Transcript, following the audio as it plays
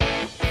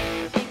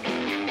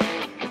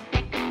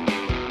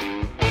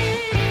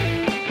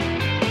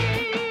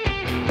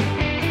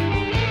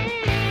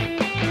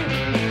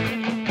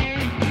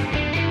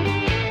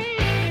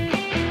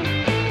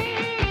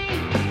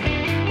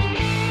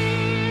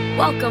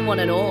Welcome, one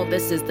and all.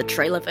 This is the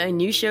trailer for a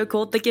new show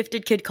called The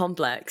Gifted Kid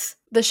Complex.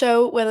 The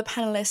show where the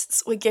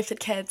panelists were gifted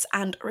kids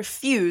and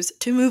refuse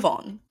to move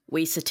on.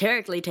 We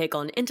satirically take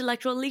on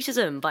intellectual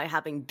elitism by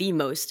having the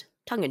most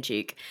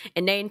tongue-in-cheek,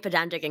 inane,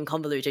 pedantic, and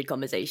convoluted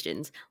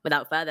conversations.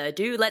 Without further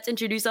ado, let's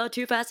introduce our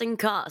two-person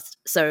cast.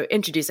 So,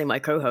 introducing my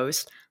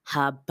co-host,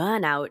 her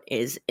burnout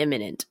is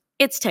imminent.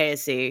 It's Taya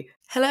C.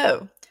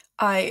 Hello.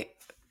 I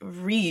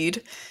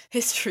read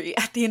history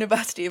at the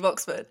University of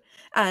Oxford.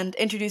 And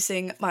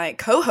introducing my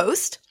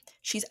co-host,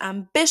 she's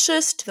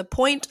ambitious to the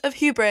point of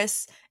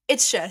hubris.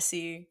 It's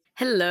Jessie.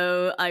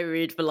 Hello, I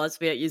read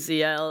philosophy at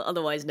UCL,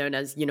 otherwise known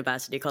as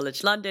University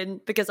College London,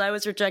 because I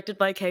was rejected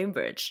by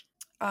Cambridge.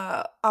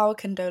 Our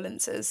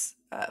condolences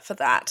for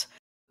that.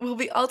 We'll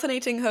be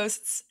alternating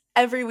hosts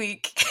every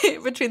week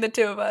between the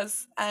two of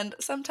us, and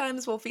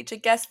sometimes we'll feature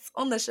guests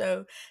on the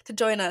show to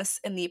join us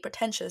in the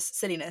pretentious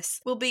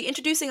silliness. We'll be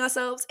introducing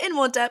ourselves in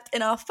more depth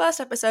in our first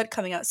episode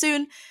coming out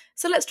soon,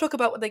 so let's talk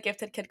about what the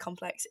Gifted Kid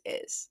Complex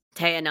is.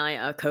 Tay and I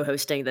are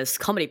co-hosting this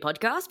comedy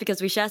podcast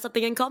because we share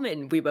something in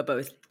common. We were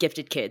both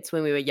gifted kids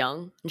when we were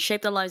young and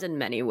shaped our lives in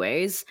many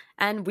ways,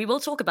 and we will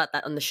talk about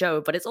that on the show,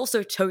 but it's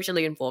also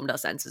totally informed our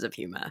senses of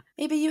humor.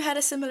 Maybe you had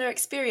a similar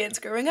experience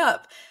growing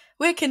up.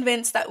 We're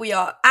convinced that we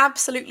are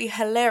absolutely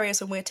hilarious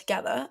when we're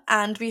together,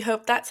 and we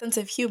hope that sense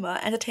of humour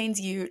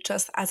entertains you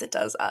just as it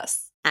does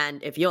us.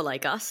 And if you're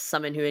like us,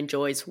 someone who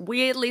enjoys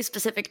weirdly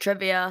specific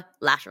trivia,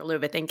 lateral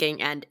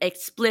overthinking, and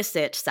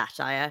explicit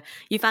satire,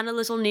 you found a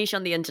little niche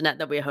on the internet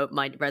that we hope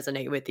might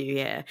resonate with you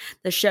here.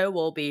 The show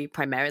will be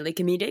primarily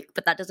comedic,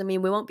 but that doesn't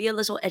mean we won't be a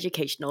little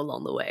educational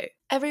along the way.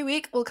 Every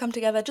week, we'll come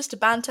together just to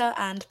banter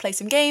and play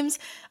some games,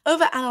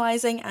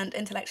 over-analysing and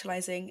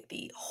intellectualising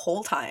the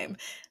whole time.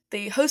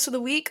 The host of the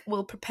week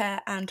will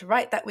prepare and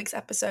write that week's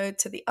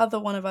episode, so the other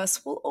one of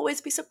us will always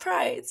be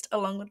surprised,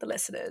 along with the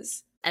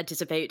listeners.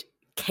 Anticipate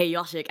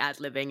chaotic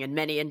ad-libbing and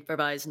many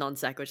improvised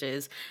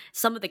non-sequiturs.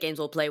 Some of the games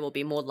we'll play will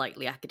be more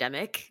likely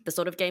academic, the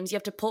sort of games you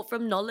have to pull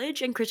from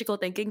knowledge and critical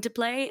thinking to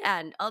play,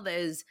 and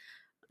others,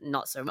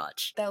 not so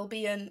much. There'll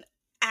be an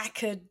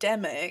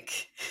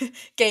academic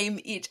game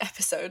each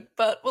episode,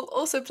 but we'll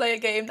also play a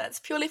game that's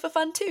purely for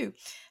fun too.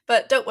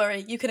 But don't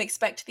worry, you can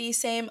expect the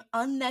same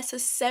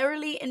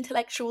unnecessarily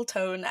intellectual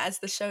tone as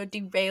the show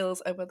derails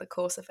over the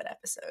course of an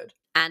episode.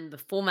 And the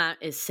format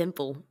is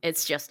simple.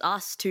 It's just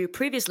us, two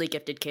previously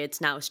gifted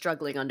kids, now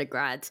struggling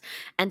undergrads,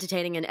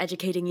 entertaining and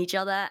educating each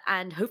other,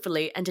 and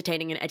hopefully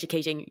entertaining and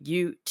educating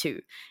you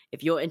too.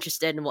 If you're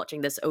interested in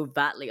watching this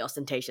overtly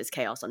ostentatious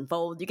chaos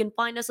unfold, you can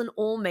find us on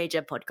all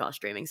major podcast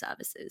streaming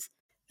services.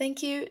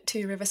 Thank you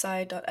to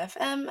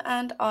Riverside.fm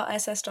and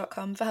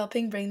RSS.com for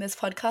helping bring this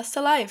podcast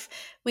to life.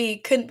 We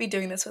couldn't be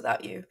doing this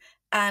without you.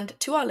 And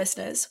to our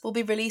listeners, we'll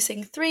be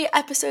releasing 3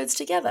 episodes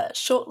together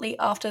shortly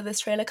after this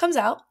trailer comes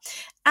out,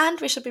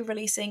 and we should be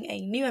releasing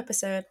a new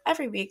episode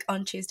every week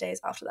on Tuesdays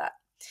after that.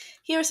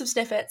 Here are some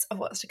snippets of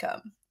what's to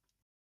come.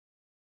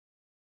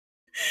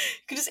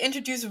 You could just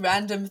introduce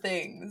random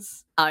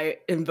things. I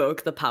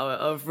invoke the power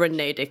of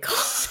René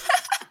Descartes.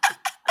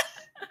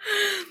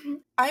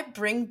 I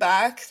bring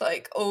back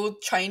old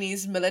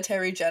Chinese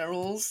military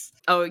generals.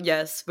 Oh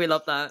yes, we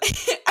love that.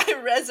 I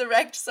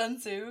resurrect Sun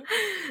Tzu.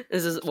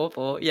 This is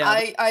awful, yeah.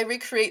 I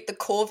recreate the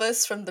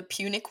Corvus from the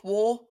Punic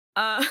War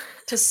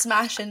to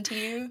smash into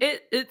you.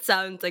 It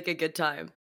sounds like a good time.